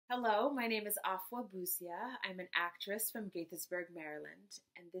Hello, my name is Afua Busia. I'm an actress from Gaithersburg, Maryland,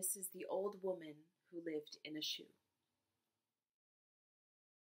 and this is the old woman who lived in a shoe.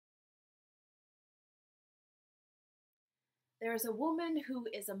 There is a woman who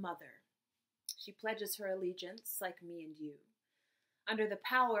is a mother. She pledges her allegiance, like me and you, under the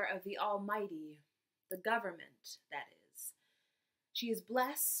power of the Almighty, the government, that is. She is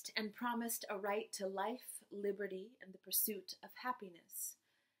blessed and promised a right to life, liberty, and the pursuit of happiness.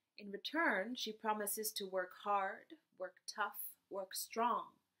 In return, she promises to work hard, work tough, work strong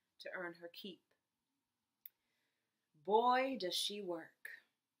to earn her keep. Boy, does she work.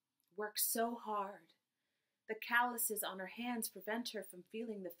 Work so hard. The calluses on her hands prevent her from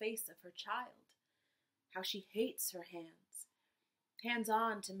feeling the face of her child. How she hates her hands. Hands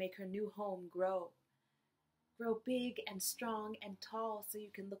on to make her new home grow. Grow big and strong and tall so you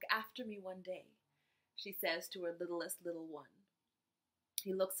can look after me one day, she says to her littlest little one.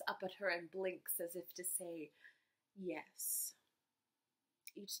 He looks up at her and blinks as if to say, yes.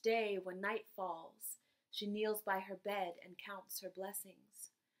 Each day when night falls, she kneels by her bed and counts her blessings.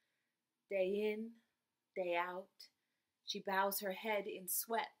 Day in, day out, she bows her head in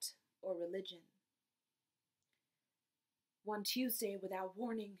sweat or religion. One Tuesday, without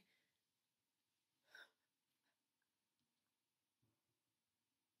warning,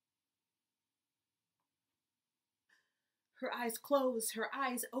 her eyes close, her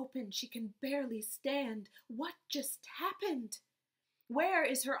eyes open. She can barely stand. What just happened? Where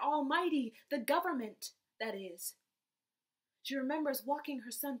is her Almighty, the government, that is? She remembers walking her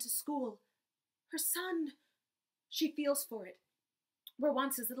son to school. Her son! She feels for it. Where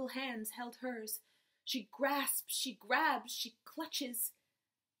once his little hands held hers. She grasps, she grabs, she clutches.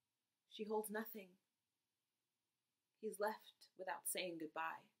 She holds nothing. He's left without saying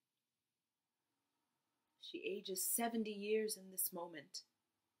goodbye. She ages 70 years in this moment.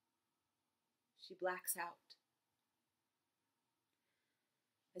 She blacks out.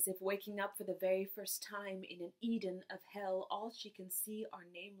 As if waking up for the very first time in an Eden of hell, all she can see are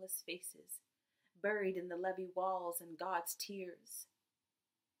nameless faces, buried in the levee walls and God's tears.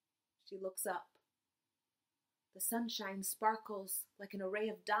 She looks up. The sunshine sparkles like an array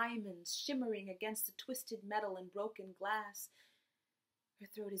of diamonds shimmering against the twisted metal and broken glass. Her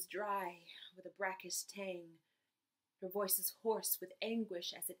throat is dry with a brackish tang. Her voice is hoarse with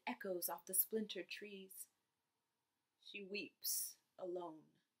anguish as it echoes off the splintered trees. She weeps alone.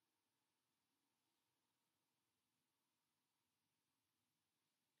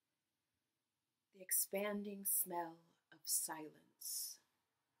 The expanding smell of silence.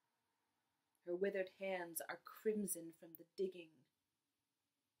 Her withered hands are crimson from the digging.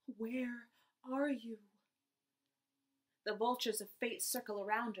 Where are you? The vultures of fate circle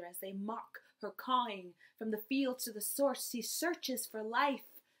around her as they mock her cawing. From the fields to the source, she searches for life.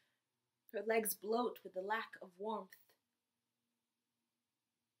 Her legs bloat with the lack of warmth.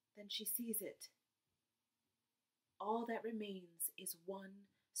 Then she sees it. All that remains is one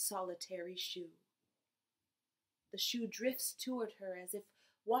solitary shoe. The shoe drifts toward her as if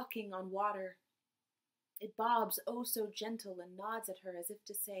walking on water. It bobs oh so gentle and nods at her as if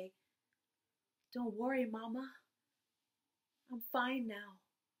to say, "Don't worry, Mama. I'm fine now."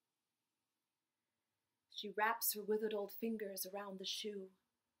 She wraps her withered old fingers around the shoe.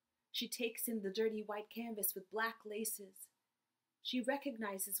 She takes in the dirty white canvas with black laces. She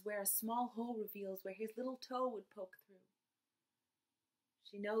recognizes where a small hole reveals where his little toe would poke through.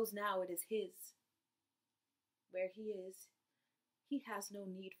 She knows now it is his. Where he is, he has no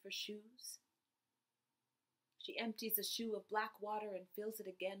need for shoes. She empties a shoe of black water and fills it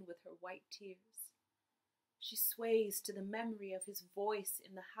again with her white tears. She sways to the memory of his voice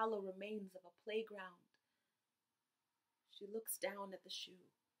in the hollow remains of a playground. She looks down at the shoe.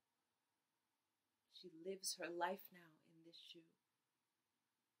 She lives her life now in this shoe.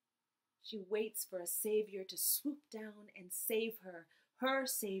 She waits for a savior to swoop down and save her, her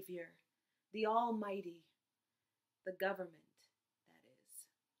savior, the Almighty, the government, that is.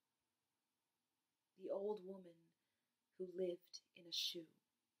 The old woman who lived in a shoe.